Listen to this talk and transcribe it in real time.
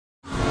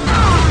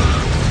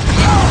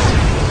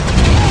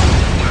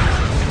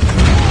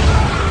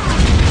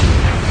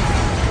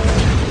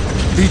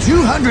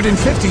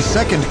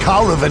252nd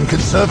Caravan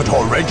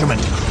Conservator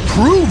Regiment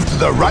proved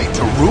the right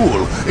to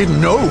rule in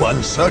no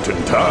uncertain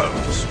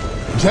terms.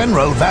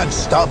 General Vance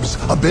Stubbs'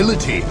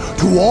 ability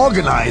to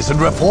organize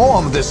and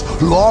reform this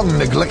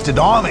long-neglected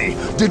army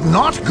did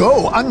not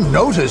go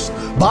unnoticed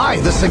by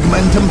the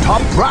Segmentum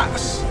top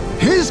brass.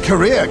 His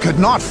career could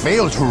not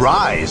fail to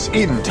rise,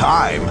 in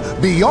time,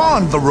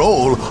 beyond the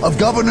role of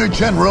Governor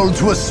General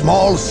to a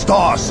small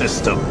star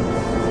system.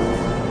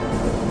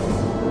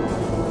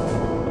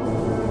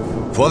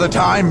 For the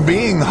time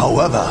being,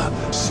 however,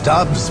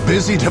 Stubbs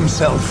busied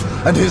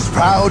himself and his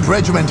proud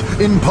regiment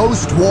in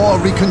post-war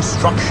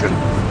reconstruction.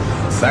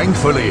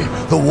 Thankfully,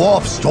 the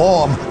Warp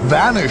Storm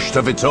vanished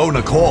of its own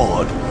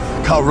accord.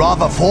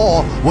 Karava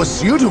 4 was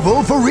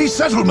suitable for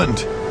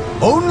resettlement.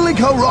 Only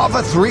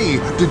Karava 3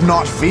 did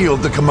not feel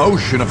the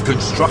commotion of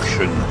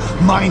construction,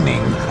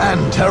 mining, and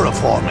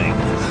terraforming.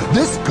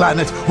 This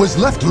planet was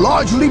left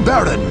largely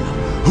barren.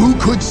 Who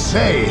could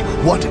say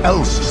what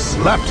else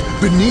slept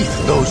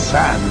beneath those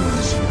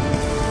sands?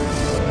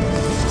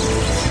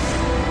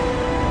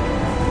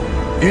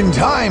 In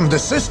time, the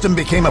system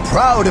became a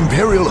proud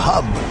Imperial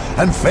hub,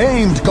 and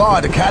famed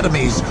Guard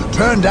academies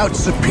turned out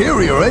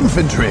superior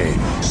infantry,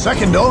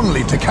 second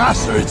only to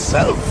Kasser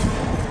itself.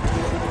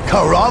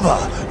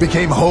 Karava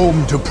became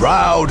home to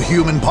proud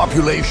human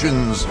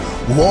populations,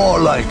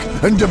 warlike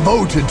and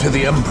devoted to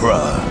the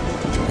Emperor.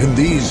 In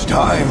these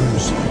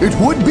times, it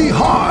would be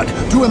hard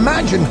to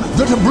imagine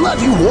that a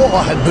bloody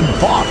war had been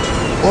fought,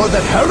 or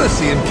that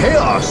heresy and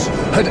chaos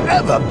had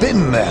ever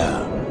been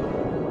there.